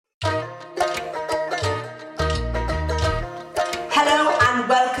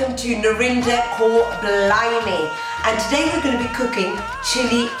to Narinder, Kaur, Blimey. And today we're going to be cooking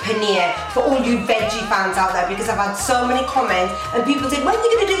chili paneer for all you veggie fans out there, because I've had so many comments and people say, when are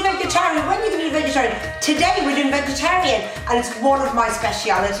you going to do vegetarian? When are you going to do vegetarian? Today we're doing vegetarian, and it's one of my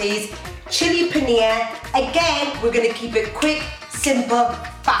specialities, chili paneer. Again, we're going to keep it quick, simple,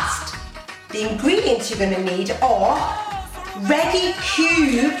 fast. The ingredients you're going to need are ready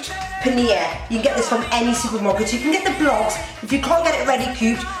cubed paneer. You can get this from any supermarket. You can get the blocks. If you can't get it ready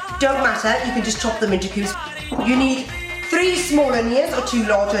cubed, don't matter, you can just chop them into cubes. You need 3 small onions or 2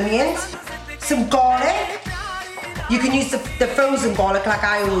 large onions, some garlic. You can use the frozen garlic like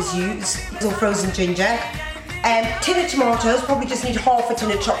I always use, or frozen ginger. Tin of tomatoes, probably just need half a tin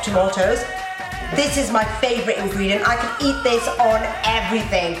of chopped tomatoes. This is my favourite ingredient. I can eat this on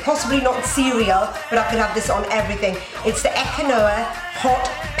everything. Possibly not cereal, but I can have this on everything. It's the Quinoa hot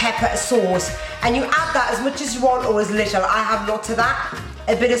pepper sauce. And you add that as much as you want or as little. I have lots of that.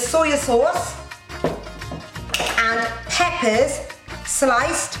 A bit of soya sauce. And peppers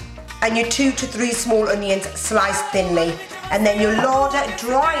sliced. And your 2 to 3 small onions sliced thinly. And then your larger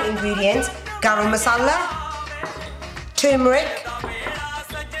dry ingredients, garam masala, turmeric,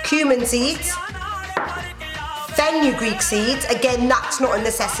 cumin seeds, fenugreek seeds, again that's not a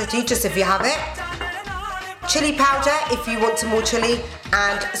necessity, just if you have it, chili powder if you want some more chili,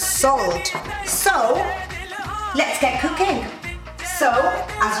 and salt. So let's get cooking. So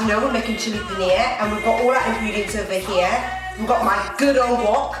as you know, we're making chili paneer and we've got all our ingredients over here. We've got my good old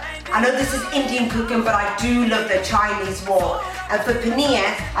wok. I know this is Indian cooking, but I do love the Chinese wok. And for paneer,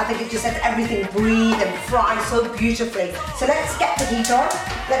 I think it just lets everything breathe and fry so beautifully. So let's get the heat on.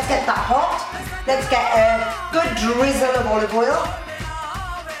 Let's get that hot. Let's get a good drizzle of olive oil.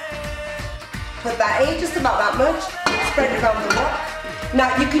 Put that in, just about that much. Spread it around the wok.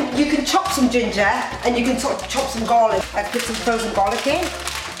 Now you can chop some ginger and you can chop some garlic. Let's put some frozen garlic in.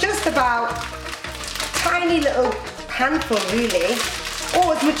 Just about tiny little handful really,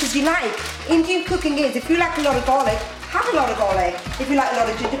 or as much as you like. Indian cooking is, if you like a lot of garlic, have a lot of garlic. If you like a lot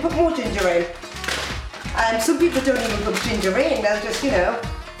of ginger, put more ginger in. Some people don't even put ginger in, they'll just, you know,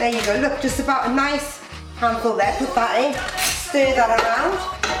 there you go. Look, just about a nice handful there, put that in. Stir that around.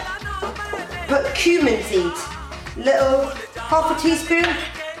 Put cumin seeds, little half a teaspoon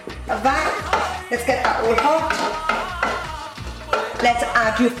of that. Let's get that all hot. Let's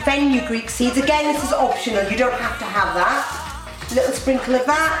add your fenugreek seeds. Again, this is optional, you don't have to have that. Little sprinkle of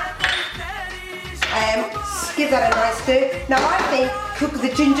that. Give that a nice stir. Now I think cook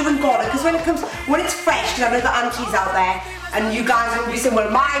the ginger and garlic, because when it's fresh, because I know the aunties out there, and you guys will be saying, well,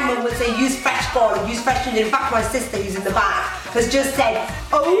 my mum would say use fresh garlic, use fresh ginger. In fact, my sister who's in the back has just said,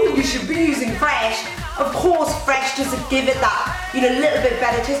 oh, you should be using fresh. Of course, fresh doesn't give it that, you know, little bit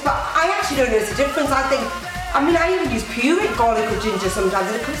better taste, but I actually don't notice the difference. I even use pureed garlic or ginger sometimes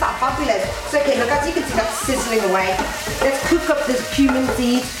and it comes out fabulous. So okay, look, as you can see, that's sizzling away. Let's cook up the cumin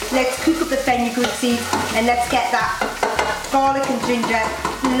seeds, let's cook up the fenugreek seeds, and let's get that garlic and ginger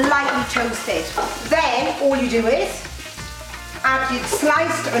lightly toasted. Then, all you do is add your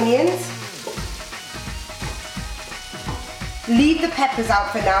sliced onions. Leave the peppers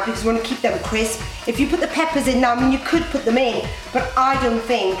out for now because we want to keep them crisp. If you put the peppers in now, I mean, you could put them in, but I don't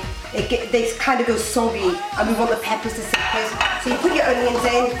think they kind of go soggy, and we want the peppers to sit crisp. So you put your onions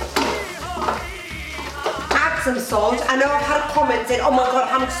in, add some salt. I know I've had a comment saying, oh my god,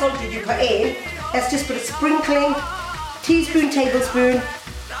 how much salt did you put in? Let's just put a sprinkling, teaspoon, tablespoon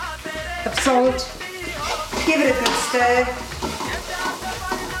of salt. Give it a good stir.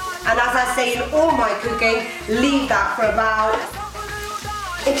 And as I say in all my cooking, leave that for about,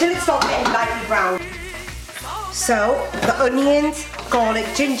 until it starts getting lightly brown. So, the onions, garlic,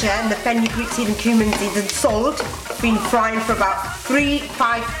 ginger, and the fenugreek seed and cumin seeds and salt been frying for about 3 to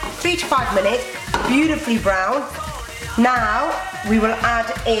 5 minutes, beautifully brown. Now, we will add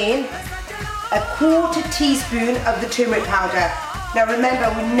in a 1/4 teaspoon of the turmeric powder. Now remember,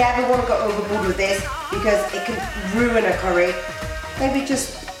 we never want to go overboard with this because it can ruin a curry. Maybe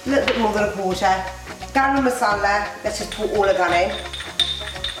just a little bit more than a 1/4. Garam masala, let's just put all of that in.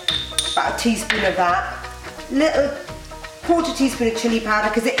 About a teaspoon of that. Little 1/4 teaspoon of chili powder,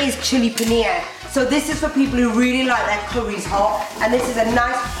 because it is chili paneer. So this is for people who really like their curries hot, and this is a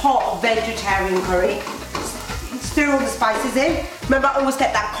nice hot vegetarian curry. Stir all the spices in. Remember, I always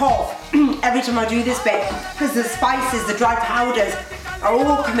get that cough every time I do this bit, because the spices, the dry powders are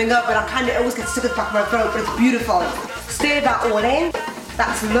all coming up, and I kind of always get stuck at the back of my throat, but it's beautiful. Stir that all in.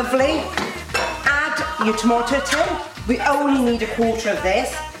 That's lovely. Add your tomato tin. We only need a 1/4 of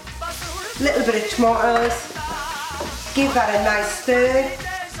this. Little bit of tomatoes. Give that a nice stir.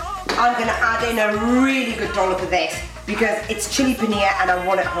 I'm going to add in a really good dollop of this. because it's chili paneer and I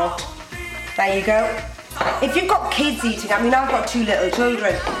want it hot. There you go. If you've got kids eating, I mean I've got 2 little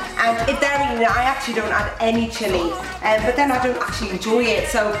children, and if they're eating it, I actually don't add any chili, but then I don't actually enjoy it,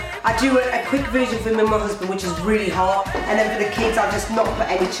 so I do a quick version for me and my husband, which is really hot, and then for the kids I'll just not put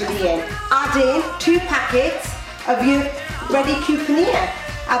any chili in. Add in 2 packets of your ready cube paneer.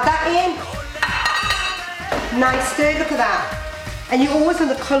 Add that in. Nice stir, look at that. And you always want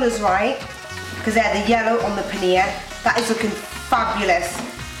the colours right, because they're the yellow on the paneer. That is looking fabulous.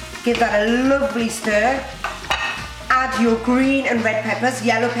 Give that a lovely stir. Add your green and red peppers,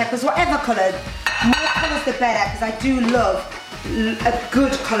 yellow peppers, whatever colour. More colours the better, because I do love a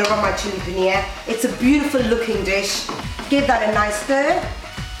good colour on my chili paneer. It's a beautiful looking dish. Give that a nice stir.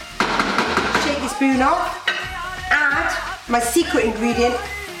 Shake your spoon off. Add my secret ingredient,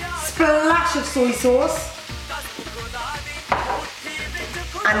 splash of soy sauce.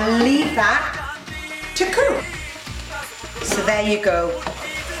 And leave that to cook. So there you go.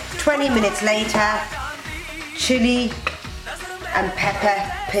 20 minutes later, chili and pepper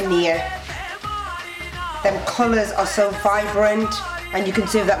paneer. Them colours are so vibrant, and you can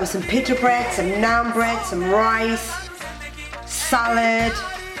serve that with some pita bread, some naan bread, some rice, salad.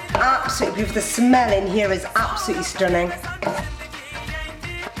 Absolutely beautiful. The smell in here is absolutely stunning.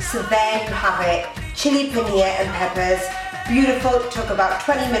 So there you have it, chili paneer and peppers. Beautiful, took about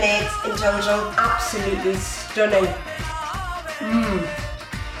 20 minutes in total, absolutely stunning.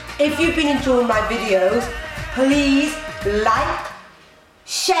 If you've been enjoying my videos, please like,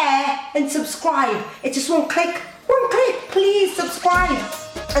 share and subscribe. It's just one click, please subscribe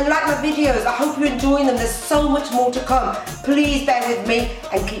and like my videos. I hope you're enjoying them, there's so much more to come. Please bear with me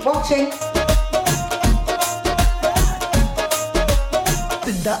and keep watching.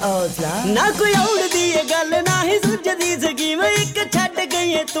 ना कोई और दी गल ना ही सुझदी सकी मैं एक छड़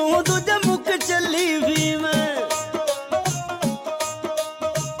गई तू दूजा मुक चली भी